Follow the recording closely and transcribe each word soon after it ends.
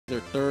their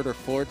 3rd or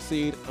 4th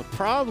seed,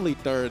 probably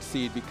 3rd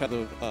seed because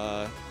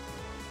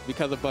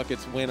of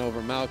Bucket's win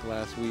over Malk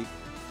last week.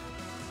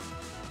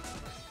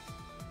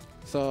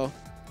 So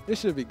it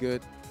should be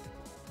good.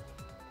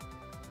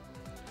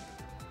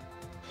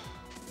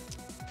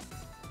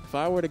 If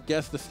I were to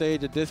guess the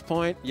stage at this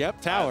point,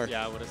 yep, tower.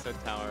 Yeah, I would have said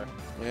tower.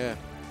 Yeah.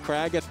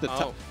 Kragg gets the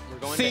top. We're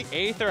going to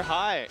 8th or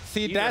high.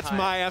 See, that's high.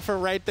 My effort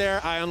right there.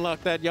 I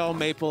unlocked that y'all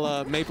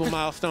maple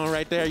milestone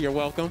right there. You're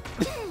welcome.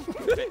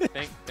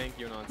 Thank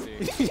you,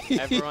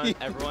 Nancy.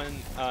 everyone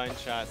in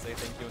chat say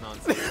thank you,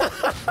 Nancy.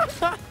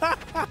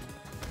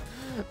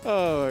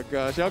 Oh my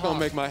gosh, y'all gonna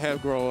make my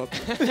head grow up.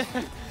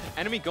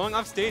 NME going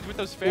off stage with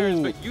those fares,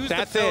 but use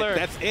the pillar.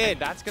 That's it.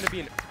 That's gonna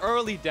be an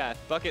early death.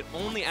 Bucket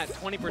only at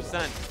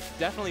 20%.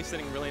 Definitely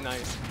sitting really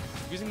nice.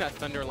 Using that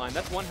thunder line,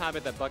 that's one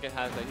habit that Bucket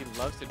has that he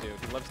loves to do.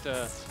 He loves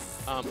to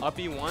up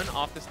E1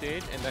 off the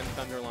stage and then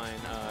thunder line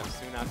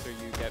soon after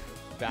you get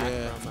back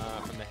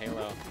from the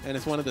halo. And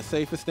it's one of the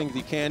safest things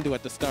you can do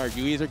at the start.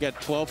 You either get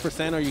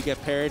 12% or you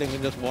get parried and you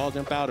just wall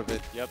jump out of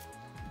it. Yep.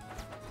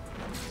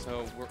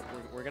 So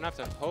we're gonna have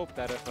to hope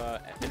that if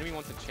NME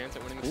wants a chance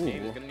at winning this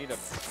game, he's gonna need to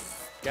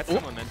get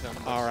some momentum.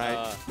 Which, all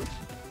right.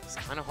 It's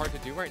kind of hard to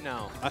do right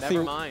now. I see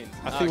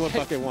what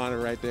Bucket wanted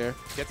right there.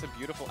 Gets a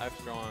beautiful F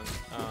strong,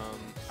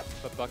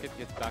 but Bucket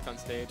gets back on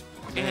stage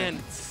and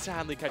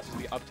sadly catches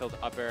the up tilt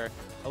up air.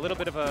 A little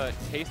bit of a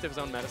taste of his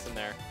own medicine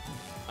there.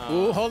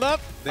 Ooh, hold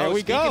up. There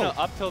we go. Speaking of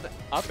up tilt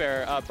up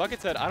air,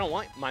 Bucket said, "I don't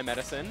want my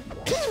medicine.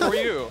 It's for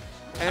you."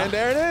 And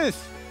there it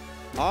is.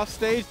 Off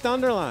stage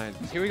Thunderline.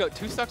 Here we go,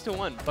 2 stocks to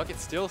 1. Bucket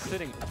still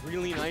sitting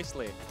really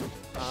nicely.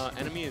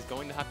 NME is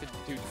going to have to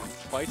do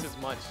twice as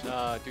much,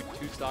 do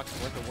 2 stocks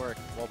worth of work,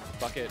 while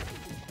Bucket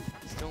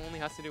still only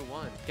has to do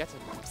 1. Gets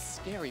a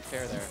scary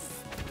fair there.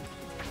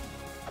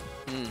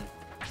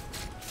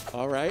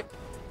 All right,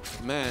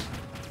 man.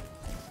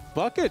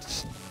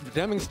 Bucket's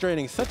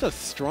demonstrating such a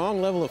strong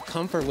level of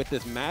comfort with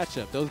this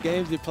matchup. Those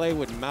games you played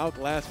with Malk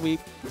last week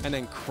and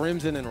then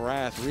Crimson and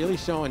Ras really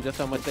showing just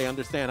how much they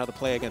understand how to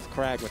play against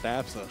Kragg with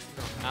Absa.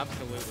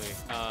 Absolutely.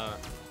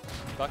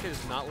 Bucket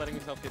is not letting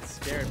himself get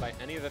scared by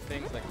any of the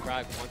things that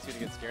Kragg wants you to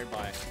get scared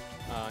by.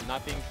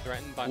 Not being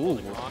threatened by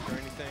holding rock or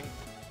anything.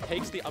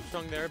 Takes the up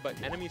strong there, but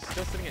NME's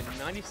still sitting at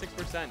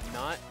 96%,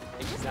 not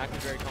exactly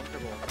very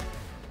comfortable.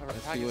 However,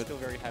 Kragg is still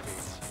very heavy.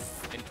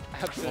 And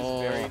Absa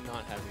is very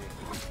not heavy.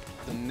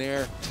 The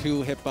Nair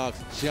 2 hitbox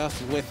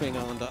just whiffing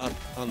on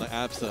the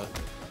Absa.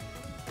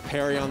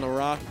 Parry on the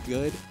rock,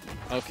 good.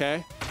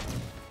 Okay.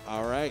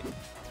 All right.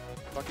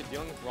 Bucket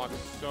dealing with rock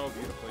so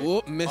beautifully.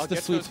 Ooh, missed the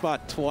sweet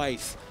spot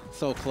twice.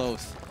 So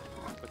close.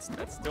 But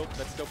that's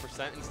still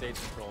percent in stage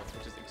control,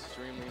 which is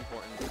extremely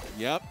important.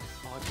 Yep.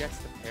 Oh, gets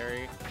the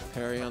parry.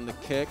 Parry on the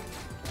kick.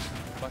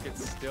 Bucket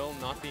still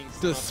not being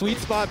the sweet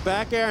spot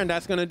back air, and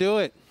that's going to do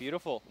it.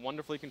 Beautiful.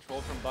 Wonderfully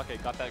controlled from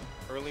Bucket. Got that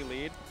early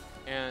lead,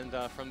 and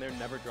from there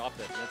never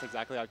dropped it. And that's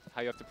exactly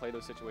how you have to play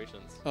those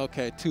situations.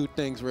 Okay, 2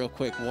 things real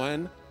quick.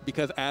 1,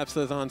 because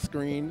Absa's on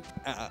screen,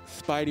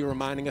 Spidey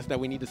reminding us that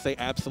we need to say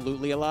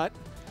absolutely a lot.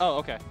 Oh,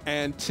 okay.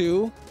 And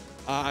 2,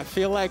 I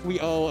feel like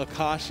we owe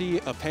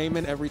Akashi a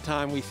payment every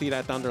time we see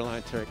that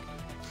Thunderline trick.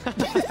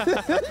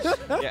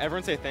 Yeah,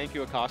 everyone say thank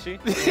you, Akashi,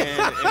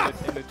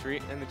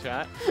 in the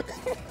chat.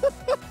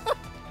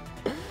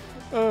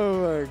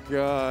 Oh my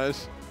gosh.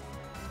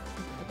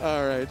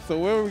 All right, so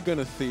what are we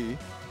gonna see?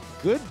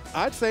 Good,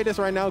 I'd say this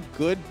right now,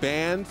 good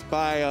bans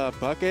by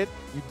Bucket.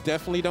 You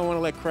definitely don't want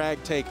to let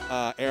Kragg take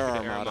Air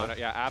Armada.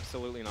 Yeah,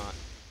 absolutely not.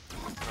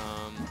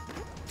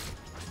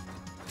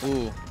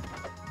 Ooh,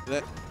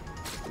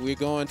 we're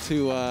going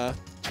to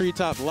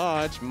Treetop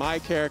Lodge. My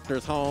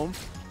character's home.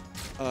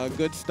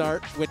 Good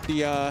start with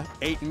the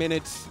 8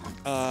 minutes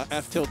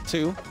F tilt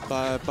 2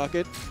 by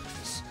Bucket.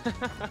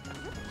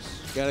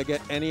 Gotta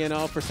get any and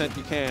all %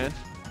 you can.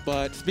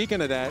 But speaking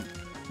of that,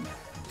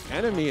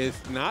 NME is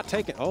not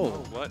taking.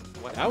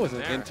 What that was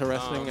an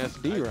interesting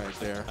SD right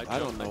there. I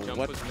don't know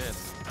what was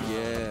missed.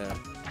 Yeah.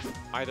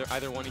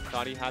 Either one he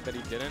thought he had that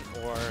he didn't,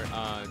 or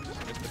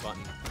just missed the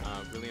button.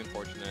 Really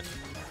unfortunate.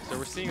 So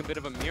we're seeing a bit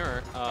of a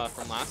mirror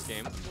from last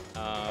game.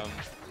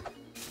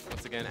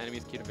 Once again,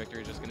 NME's key to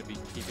victory is just going to be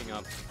keeping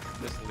up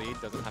this lead.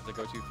 Doesn't have to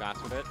go too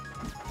fast with it.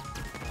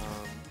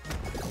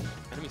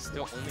 NME's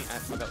still only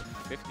at about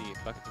 50.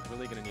 Bucket's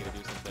really going to need to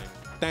do something.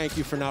 Thank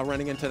you for not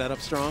running into that up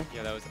strong.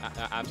 Yeah, that was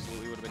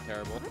absolutely would have been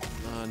terrible.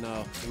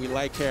 No, we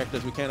like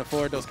characters. We can't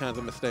afford those kinds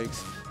of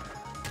mistakes.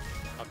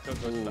 Up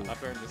tilt goes to the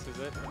up air and misses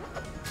it.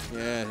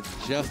 Yeah,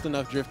 just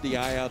enough drift the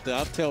eye out. The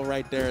up tilt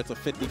right there, it's a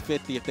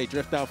 50-50. If they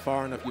drift out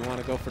far enough, you want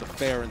to go for the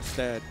fair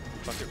instead.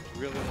 Bucket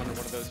really wanted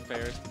one of those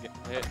fairs to get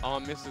hit. Oh,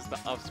 misses the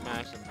up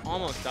smash and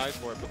almost dies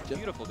for it, but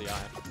beautiful DI.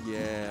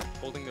 Yeah.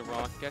 Holding the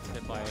rock, gets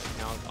hit by it,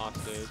 now it's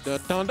off stage. The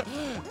thunder.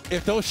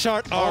 If those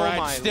shards, all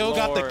right, still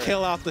got the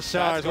kill off the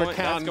shards. We're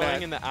counting that. That's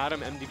going in the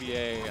Adam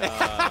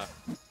MDVA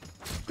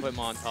clip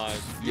montage.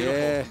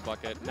 Beautiful from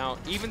Bucket. Now,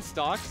 even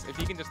stocks, if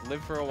he can just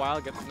live for a while,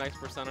 get some nice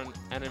 % on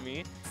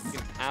NME, he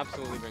can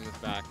absolutely bring this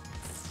back.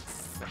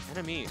 But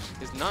NME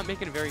is not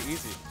making it very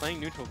easy.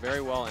 Playing neutral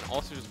very well and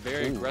also just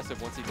very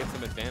aggressive once he gets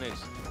some advantage.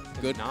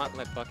 Good. Not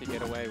let Bucket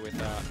get away with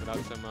without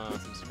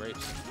some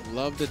scrapes.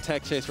 Love the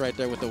tech chase right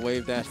there with the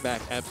wave dash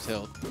back F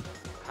tilt.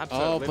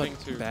 Absa but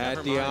to,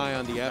 bad DI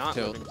on the F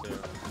tilt.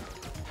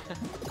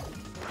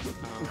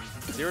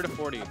 0 to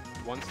 40,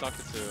 1 stock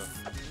to 2.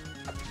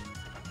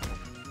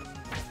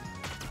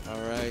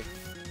 All right.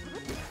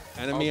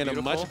 Enemy in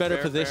a much better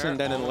position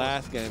than in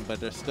last game, but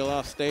they're still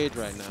off stage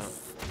right now.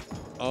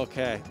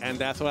 Okay, and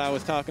that's what I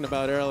was talking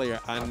about earlier.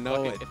 I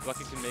know it. If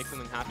Bucket can make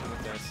something happen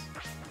with this.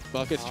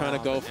 Bucket's trying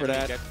to go for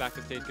that. Gets back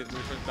to stage, gets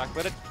returns back,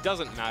 but it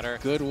doesn't matter.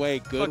 Good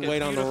weight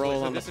on the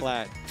roll on the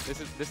flat.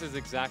 This is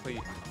exactly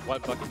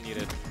what Bucket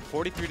needed.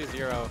 43 to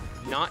 0,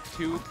 not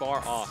too far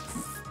off.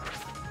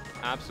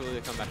 Absolutely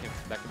a comeback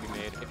that can be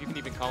made, if you can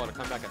even call it a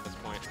comeback at this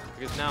point,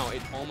 because now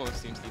it almost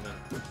seems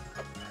even.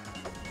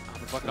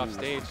 Bucket off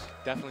stage,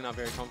 definitely not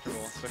very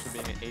comfortable,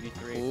 especially being at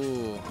 83.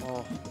 Ooh.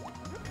 Oh.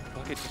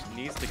 Bucket just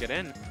needs to get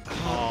in.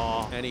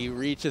 Oh. And he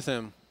reaches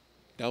him.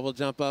 Double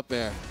jump up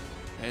there.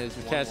 And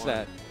to catch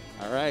that.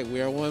 All right,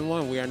 we are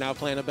 1-1. We are now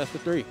playing a best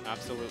of 3.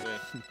 Absolutely.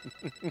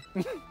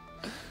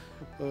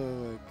 Oh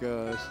my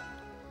gosh.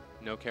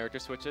 No character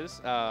switches.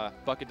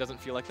 Bucket doesn't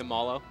feel like the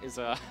Malo is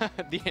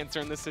the answer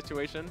in this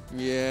situation.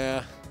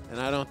 Yeah, and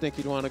I don't think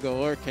he'd want to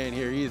go Arcane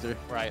here either.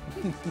 Right.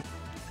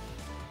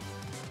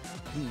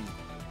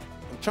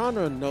 I'm trying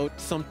to note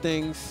some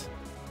things.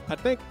 I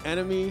think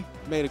NME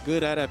made a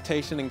good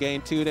adaptation in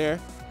game 2 there.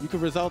 You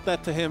could result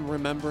that to him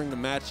remembering the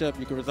matchup.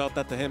 You could result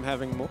that to him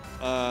having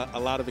a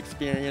lot of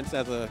experience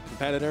as a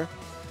competitor.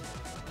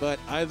 But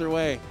either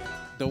way,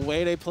 the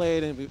way they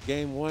played in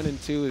game 1 and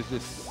 2 is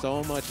just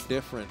so much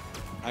different.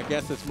 I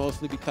guess it's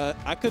mostly because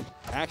I could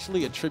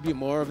actually attribute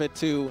more of it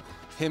to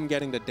him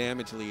getting the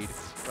damage lead.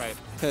 Right.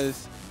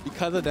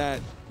 Because of that,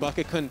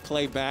 Bucket couldn't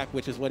play back,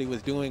 which is what he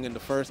was doing in the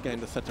first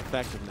game to such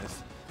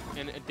effectiveness.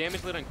 And a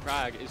damage lead on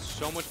Kragg is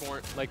so much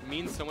more,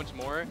 means so much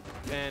more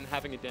than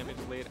having a damage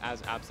lead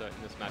as Absa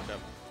in this matchup.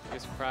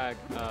 Because Kragg,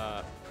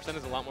 percent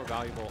is a lot more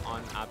valuable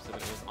on Absa than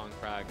it is on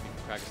Kragg,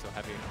 because Kragg is so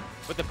heavy.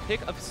 But the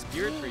pick of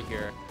Spirit Tree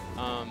here,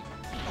 and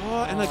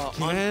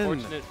again.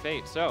 Unfortunate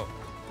fate. So,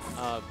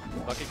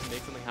 Bucket can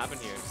make something happen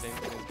here, same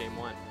thing as game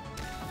 1.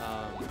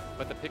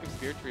 But the pick of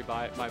Spirit Tree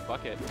by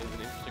Bucket is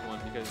an interesting one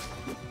because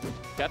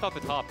death off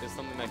the top is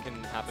something that can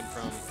happen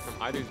from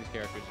either of these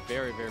characters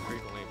very, very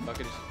frequently.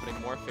 Bucket is just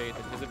putting more faith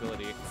in his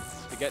ability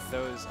to get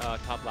those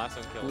top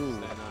lasso kills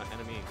than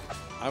NME.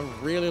 I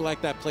really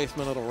like that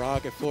placement of the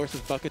rock. It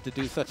forces Bucket to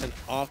do such an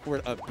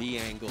awkward up B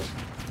angle,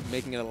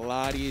 making it a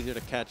lot easier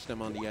to catch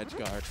them on the edge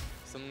guard.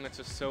 Something that's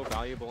just so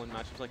valuable in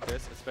matchups like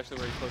this, especially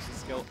where he posts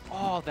skill.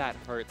 Oh, that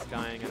hurts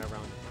dying at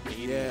around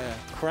 80. Yeah,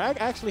 Kragg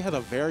actually has a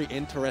very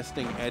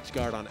interesting edge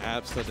guard on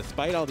Absa,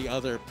 despite all the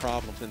other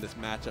problems in this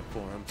matchup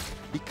for him.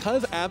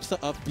 Because Absa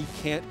up B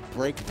can't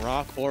break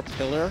rock or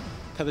pillar,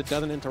 because it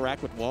doesn't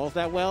interact with walls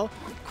that well,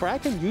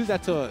 Kragg can use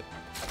that to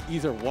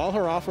either wall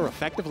her off or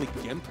effectively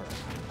gimp her,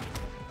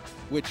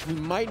 which we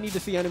might need to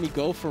see NME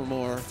go for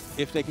more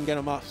if they can get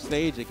him off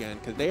stage again,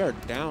 because they are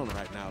down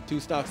right now,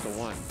 2 stocks to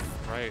 1.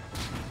 Right.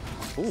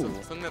 Ooh.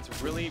 Something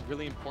that's really,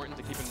 really important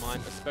to keep in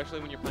mind, especially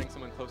when you're playing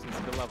someone close in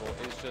skill level,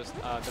 is just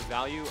the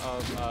value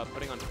of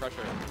putting on pressure,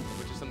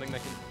 which is something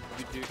that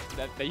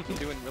you can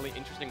do in really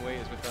interesting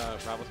ways with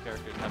Ravel's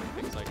characters, having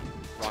things like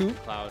Rock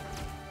and Cloud.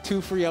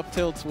 2 free up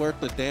tilts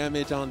worth of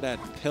damage on that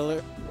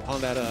pillar, on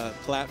that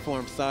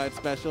platform side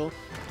special,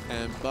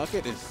 and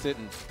Bucket is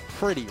sitting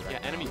pretty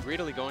right now. Enemy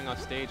greedily going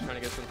off stage trying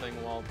to get something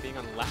while being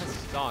on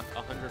last stock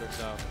 100 or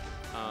so.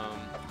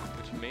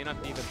 Which may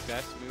not be the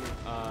best move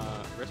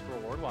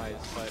risk-reward wise,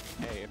 but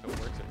hey, if it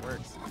works, it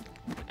works.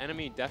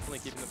 NME definitely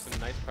keeping up some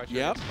nice pressure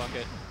against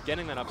Bucket,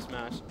 getting that up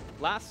smash.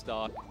 Last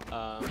stock,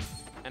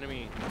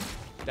 NME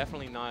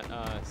definitely not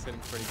sitting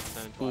pretty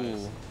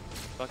percentage-wise.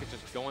 Bucket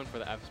just going for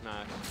the F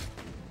smash,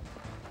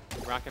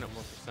 racking up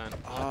more percent.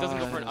 Doesn't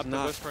go for an up,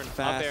 but goes for an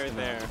up air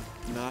there.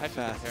 Not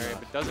fast parry,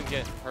 but doesn't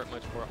get hurt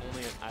much for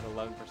only at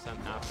 11%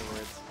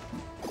 afterwards.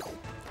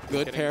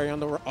 Good parry on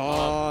the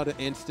the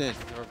instant.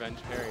 The revenge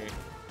parry.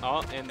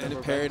 Oh, and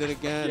it parried it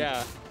again.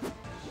 Yeah.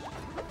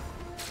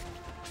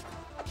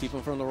 Keep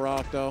him from the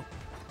rock, though.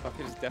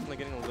 Bucket is definitely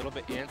getting a little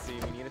bit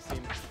antsy. We need to see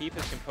him keep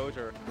his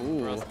composure,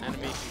 or else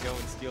NME can go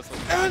and steal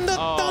something. And the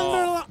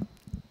thunder!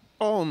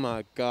 Oh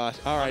my gosh.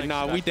 All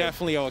right, we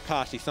definitely owe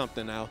Akashi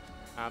something now.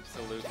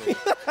 Absolutely.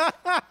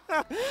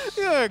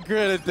 You're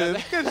good at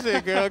this. Good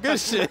shit, girl. Good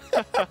shit.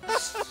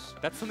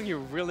 That's something you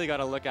really got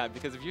to look at,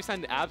 because if you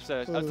send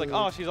Absa, I was like,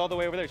 oh, she's all the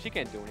way over there. She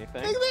can't do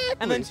anything. Exactly.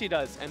 And then she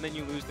does, and then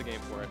you lose the game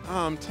for it.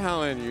 I'm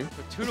telling you.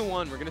 So 2 to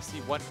 1, we're going to see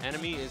what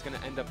NME is going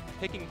to end up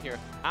picking here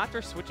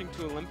after switching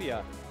to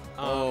Olympia.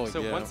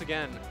 Once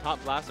again,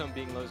 top lasso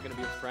being low is going to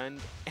be a friend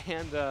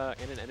and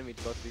an enemy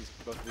to both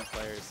of these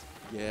players.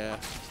 Yeah.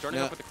 Starting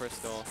off with the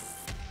crystal.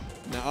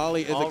 Now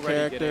Ollie is a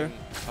character.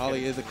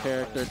 Ollie is a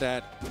character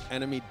that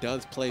NME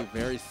does play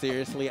very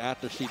seriously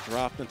after she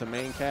dropped into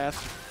main cast.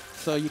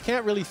 So you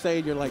can't really say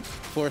you're like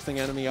forcing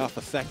NME off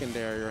a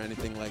secondary or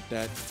anything like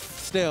that.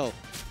 Still,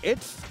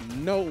 it's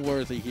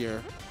noteworthy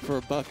here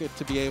for Bucket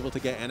to be able to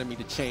get NME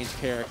to change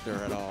character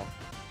at all.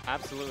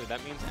 Absolutely.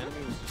 That means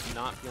Enemy was just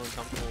not feeling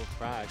comfortable with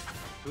Kragg,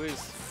 who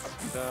is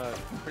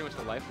pretty much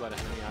the lifeblood of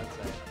Enemy, I'd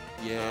say.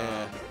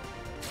 Yeah.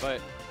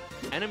 But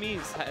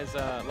Enemies has,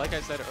 like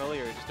I said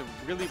earlier, just a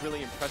really,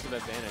 really impressive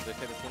advantage. I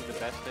say that's one of the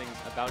best things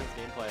about his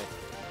gameplay.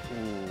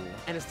 Ooh.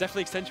 And it's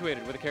definitely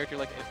accentuated with a character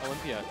like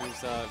Olympia,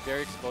 who's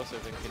very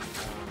explosive and can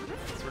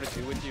sort of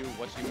do with you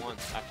what she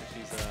wants after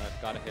she's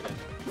got a hit in.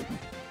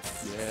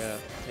 Yeah.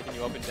 Taking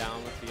you up and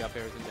down with the up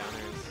airs and down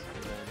airs,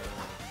 and then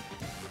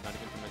not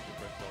even to mention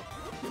crystal.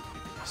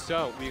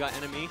 So we got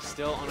Enemy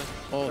still on a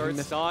third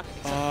stock.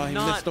 Oh, he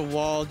missed a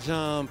wall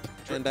jump,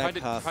 and that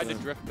cost him. Tried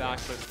to drift back,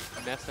 but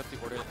messed up the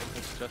order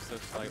inputs just so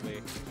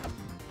slightly.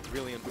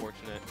 Really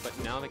unfortunate. But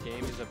now the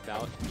game is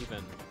about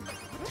even.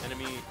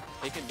 Enemy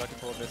taking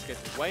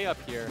Bucketfullabiscuits way up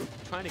here,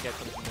 trying to get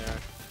something there.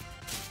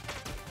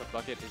 But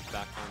Bucket is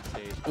back on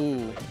stage.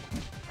 Ooh,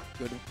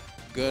 good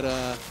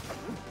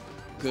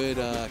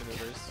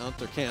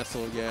counter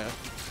cancel, yeah.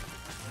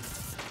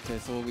 Okay,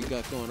 so what we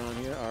got going on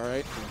here? All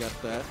right, we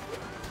got that.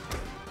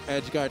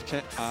 Edge guard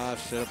should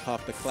have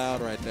popped the cloud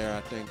right there,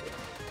 I think.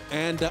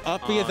 And the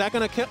up B, is that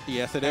gonna kill?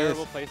 Yes, it is.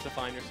 Terrible place to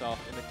find yourself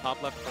in the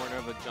top left corner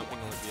of a jumping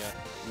Olympia.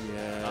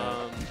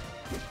 Yeah.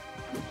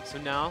 So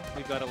now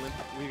we've got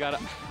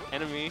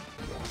Enemy,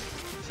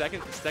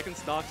 second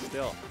stock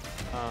still.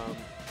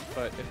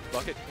 But if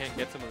Bucket can't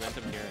get some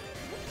momentum here,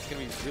 it's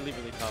gonna be really,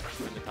 really tough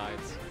to win the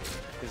tides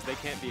because they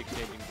can't be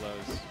exchanging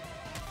blows.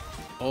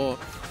 Oh.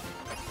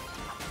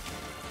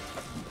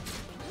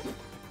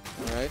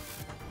 All right.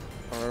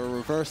 Or a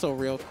reversal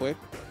real quick,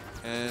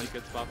 and really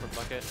good spot for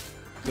Bucket.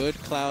 Good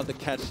cloud to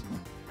catch,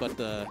 but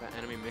the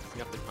Enemy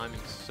mixing up the timing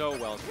so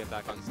well to get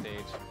back on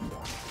stage.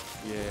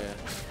 Yeah.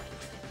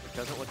 It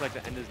doesn't look like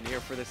the end is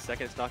near for the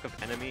second stock of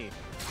Enemy.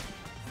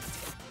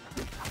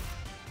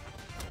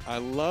 I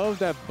love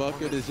that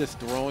Bucket is just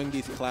throwing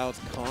these clouds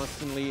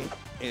constantly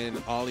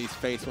in Ollie's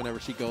face whenever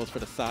she goes for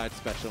the side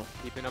special.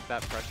 Keeping up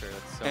that pressure,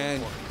 that's so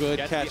and important. Good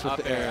Gets catch with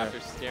the air.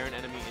 After staring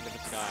Enemy into the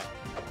sky.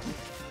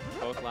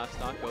 Both last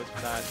stock goes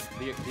for that.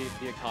 The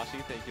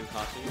Akashi, thank you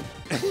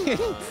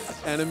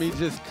Akashi. Enemy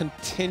just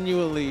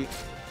continually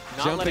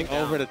jumping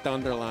over the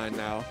thunder line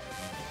now.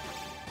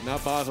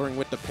 Not bothering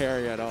with the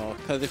parry at all.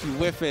 Because if you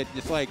whiff it,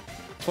 it's like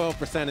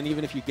 12%, and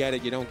even if you get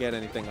it, you don't get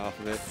anything off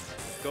of it.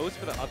 Goes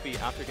for the up B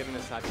after getting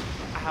the side.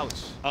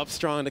 Ouch. Up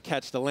strong to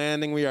catch the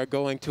landing. We are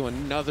going to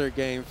another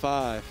game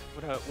 5.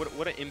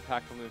 What an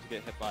impactful move to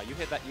get hit by. You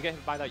get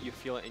hit by that, you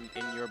feel it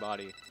in your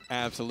body.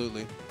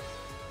 Absolutely.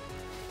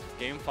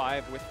 Game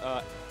 5 with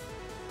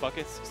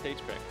Bucket's stage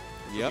pick.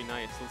 Yep. Be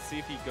nice. Let's see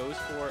if he goes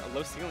for a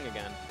low ceiling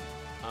again,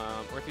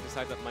 or if he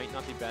decides that might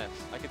not be best.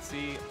 I could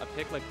see a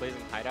pick like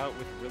Blazing Hideout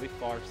with really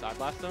far side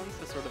blast zones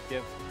to sort of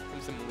give him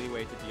some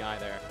leeway to DI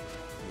there.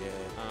 Yeah.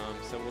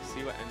 So we'll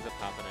see what ends up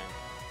happening.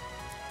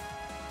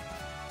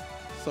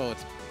 So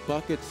it's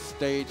Bucket's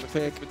stage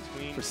pick.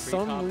 For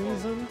some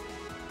reason,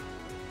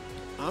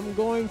 I'm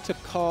going to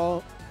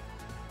call.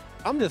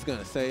 I'm just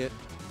gonna say it.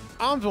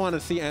 I want to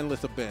see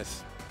Endless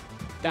Abyss.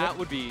 That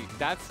would be,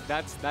 that's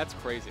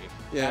crazy.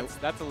 Yeah.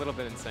 That's a little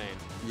bit insane.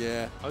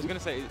 Yeah. I was gonna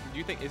say, do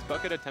you think, is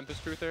Bucket a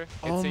Tempest Truther?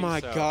 Oh my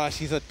gosh,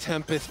 he's a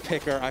Tempest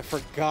picker. I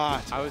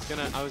forgot. I was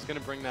gonna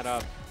bring that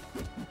up.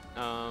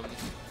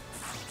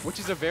 Which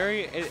is a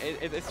very,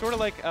 it's sort of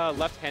like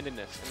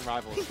left-handedness in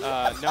Rivals.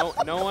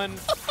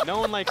 No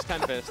one likes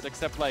Tempest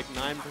except like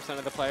 9%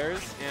 of the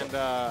players,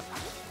 and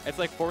it's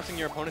like forcing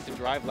your opponent to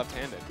drive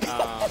left-handed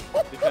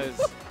because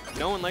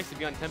no one likes to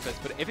be on Tempest.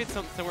 But if it's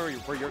somewhere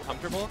where you're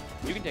comfortable,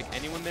 you can take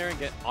anyone there and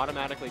get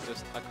automatically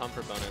just a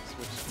comfort bonus,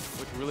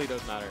 which really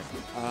does matter.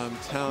 I'm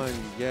telling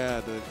you,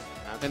 yeah.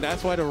 And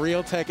that's why the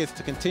real tech is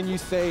to continue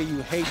say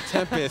you hate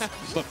Tempest,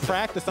 but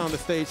practice on the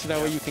stage so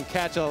that way you can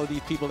catch all of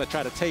these people that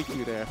try to take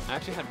you there. I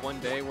actually had one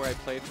day where I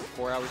played for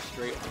 4 hours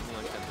straight only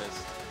on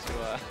Tempest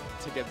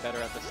to get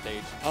better at the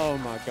stage. Oh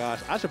my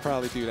gosh, I should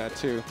probably do that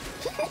too.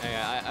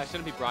 Yeah, I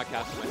shouldn't be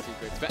broadcasting my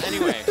secrets. But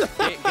anyway,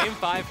 game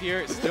 5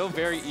 here, still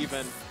very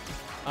even.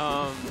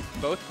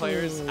 Both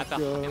players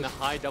in the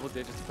high double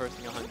digits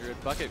posting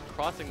 100. Bucket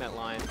crossing that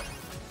line,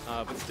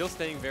 but still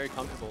staying very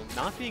comfortable.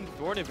 Not being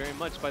thwarted very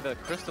much by the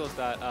crystals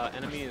that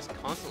Enemy is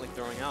constantly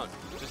throwing out.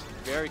 Just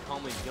very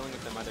calmly dealing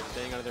with them, either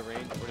staying out of their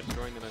range or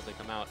destroying them as they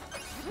come out.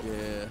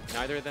 Yeah.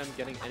 Neither of them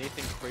getting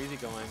anything crazy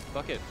going.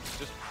 Bucket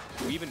just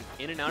weaving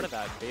in and out of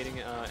that, baiting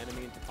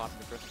Enemy into popping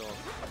the crystal.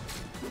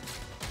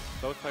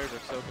 Both players are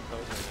so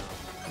composed right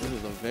now. This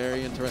is a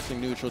very interesting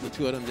neutral. The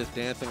two of them just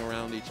dancing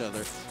around each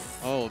other.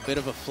 Oh, a bit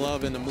of a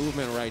flub in the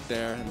movement right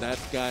there. And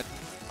that's got,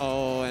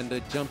 oh, and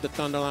the jump the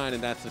Thunderline,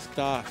 and that's the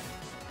stock.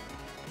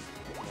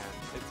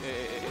 Yeah,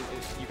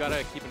 you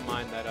gotta keep in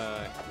mind that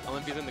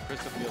Olympia's in the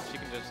crystal field. She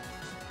can just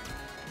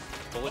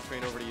bullet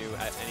train over to you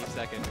at any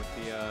second with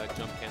the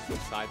jump cancel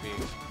side B.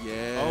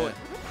 Yeah. Oh,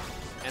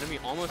 Enemy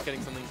almost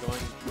getting something going,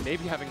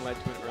 maybe having led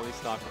to an early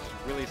stock, which is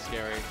really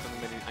scary,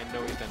 something that I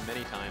know he's done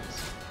many times.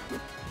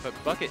 But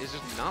Bucket is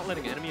just not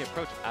letting Enemy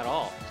approach at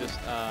all. Just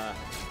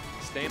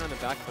staying on the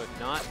back foot,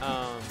 not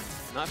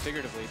not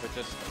figuratively, but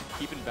just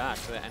keeping back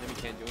so the enemy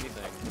can't do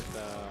anything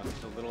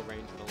with the little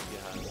range that Olympia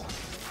has.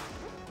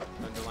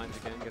 Thunderlines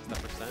again, gets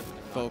that percent.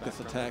 Focus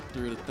attack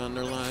through the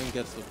Thunderline,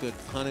 gets a good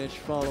punish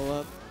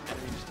follow-up.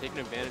 Enemy just taking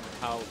advantage of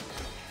how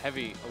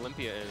heavy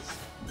Olympia is.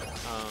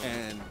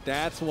 And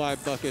that's why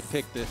Bucket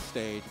picked this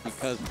stage,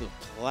 because the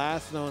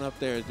blast zone up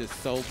there is just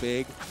so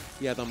big.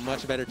 He has a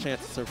much better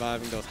chance of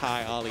surviving those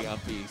high ollie up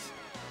Bs.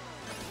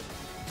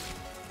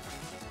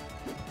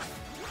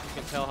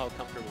 You can tell how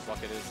comfortable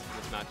Bucket is in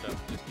this matchup,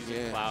 just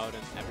using Cloud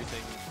and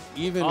everything.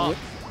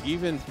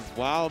 Even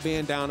while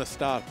being down a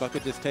stock,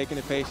 Bucket just taking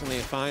it patiently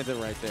and finds it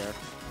right there.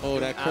 Oh,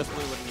 that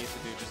absolutely what he needs to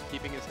do, just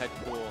keeping his head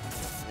cool.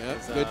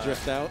 Yep, good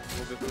drift out.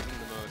 Will be moving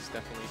the most,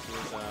 definitely to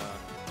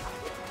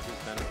his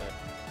benefit.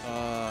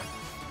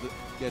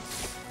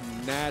 Gets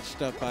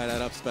snatched up by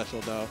that up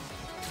special though.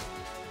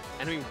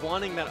 Enemy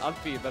wanting that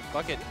up beat, but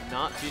Bucket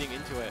not feeding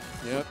into it.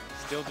 Yep.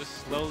 Still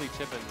just slowly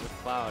chipping with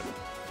Cloud.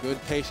 Good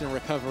patient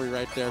recovery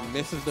right there.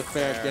 Misses the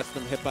fair, gets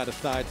them hit by the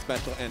side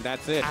special, and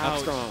that's it. Ouch. Up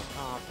strong.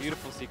 Oh,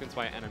 beautiful sequence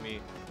by NME.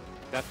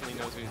 Definitely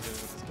knows what he's doing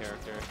with his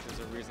character. There's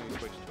a reason he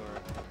switched to her.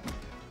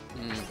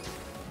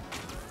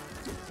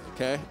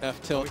 Okay,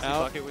 F tilt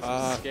out. Bucket with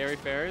some scary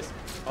fairs.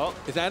 Oh,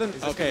 is that an?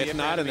 Okay, it's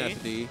not an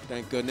SD.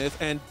 Thank goodness.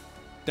 And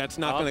that's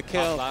not going to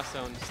kill. Last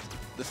zone.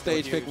 The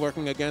stage pick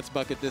working against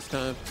Bucket this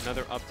time.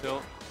 Another up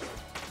tilt.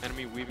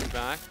 Enemy weaving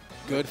back.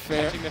 Good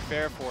fair. Catching the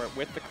fair for it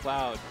with the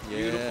Cloud.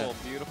 Beautiful,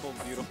 beautiful,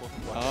 beautiful.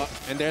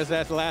 And there's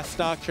that last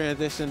stock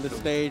transition to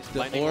stage. The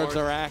lightning orbs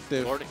are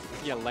active.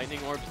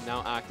 Lightning orbs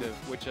now active,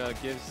 which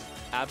gives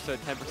Absa a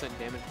 10%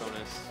 damage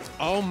bonus.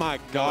 Oh my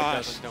gosh. No, it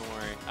doesn't, don't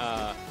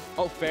worry.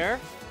 Oh, fair?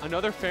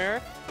 Another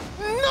fair?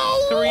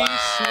 No 3 way!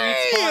 sweet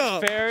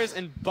spot fairs,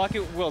 and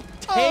Bucket will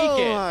take it.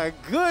 Oh my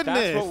goodness.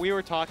 That's what we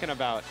were talking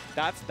about.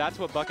 That's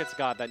what Bucket's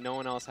got that no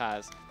one else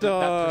has.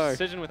 That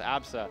precision with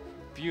Absa.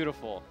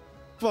 Beautiful.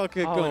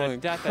 Bucket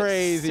going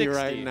crazy 60,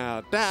 right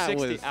now. That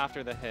 60 was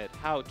after the hit.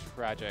 How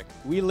tragic.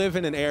 We live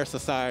in an air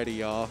society,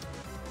 y'all.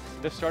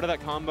 The start of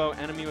that combo,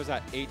 enemy was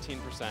at 18%.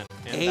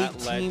 And 18%.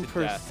 That led to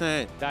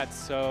death. That's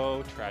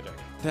so tragic.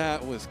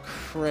 That was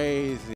crazy.